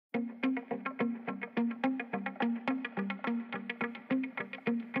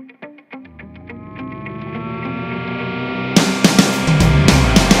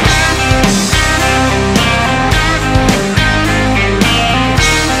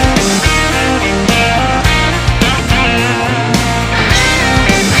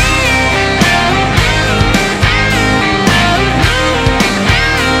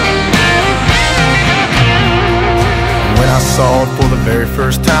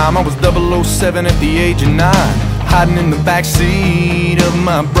time, I was 007 at the age of 9, hiding in the backseat of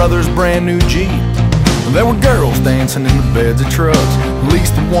my brother's brand new Jeep. There were girls dancing in the beds of trucks, at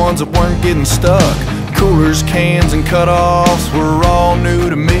least the ones that weren't getting stuck. Coolers, cans, and cutoffs were all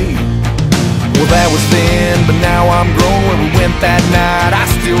new to me. Well, that was then, but now I'm grown. Where we went that night, I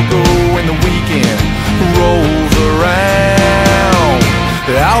still go when the weekend rolls around.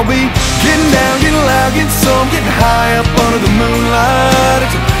 I'll be getting down, getting loud, getting some, getting high up under the moonlight.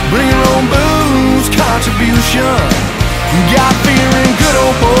 It's a bring your own booze contribution. God-fearing good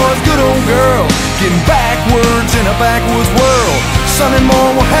old boys, good old girls, getting backwards in a backwoods world. Sunday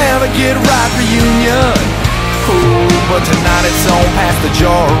morning we'll have a get right reunion. Oh, but tonight it's on, pass the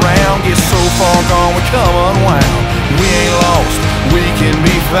jar around. Get so far gone we come unwound. We ain't lost, we can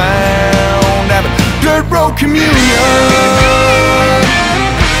be found, having dirt road communion.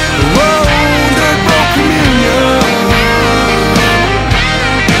 Whoa, dirt road communion.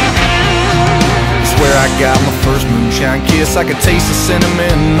 It's where I got my first moonshine kiss. I could taste the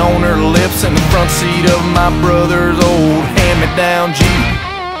cinnamon on her lips in the front seat of my brother's old hand-me-down Jeep.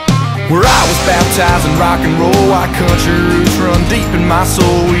 Where I was baptized in rock and roll, our country roots run deep in my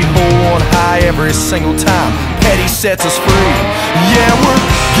soul. We hold one high every single time Petty sets us free. Yeah, we're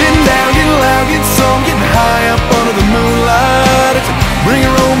getting down, getting loud, getting some, getting high up under the moonlight. It's a bring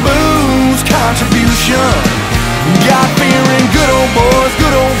your own booze contribution. God-fearing good old boys,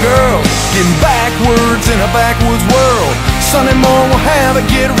 good old girls, getting backwards in a backwoods world. Sunday morning we'll have a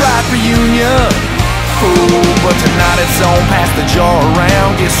get right reunion. Oh, but tonight it's on, pass the jar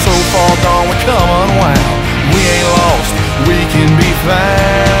around. Get so far gone we come unwound. We ain't lost, we can be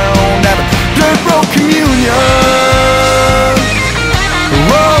found, having dirt road communion.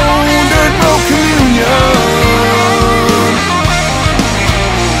 Whoa, dirt road communion.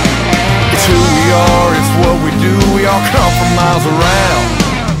 It's who we are, it's what we do. We all come from miles around,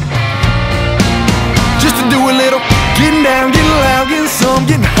 just to do a little getting down, getting loud, getting some,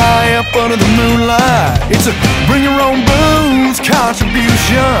 getting high up under the moonlight. It's a bring your own booze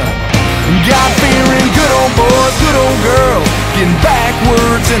contribution. God-fearing good old boys, good old girls, getting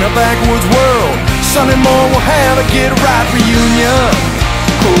backwards in a backwoods world. Sunday morning we'll have a get right reunion.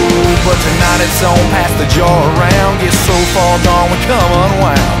 Oh, but tonight it's on, pass the jar around. Get so far gone we come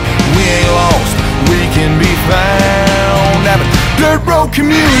unwound. We ain't lost, we can be found, having dirt road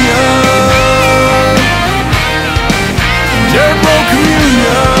communion. Dirt road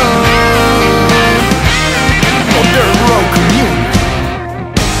communion. Oh, dirt road communion.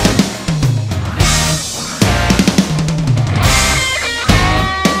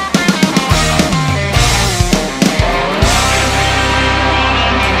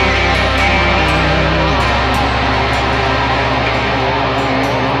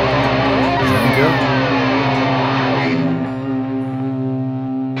 There you go.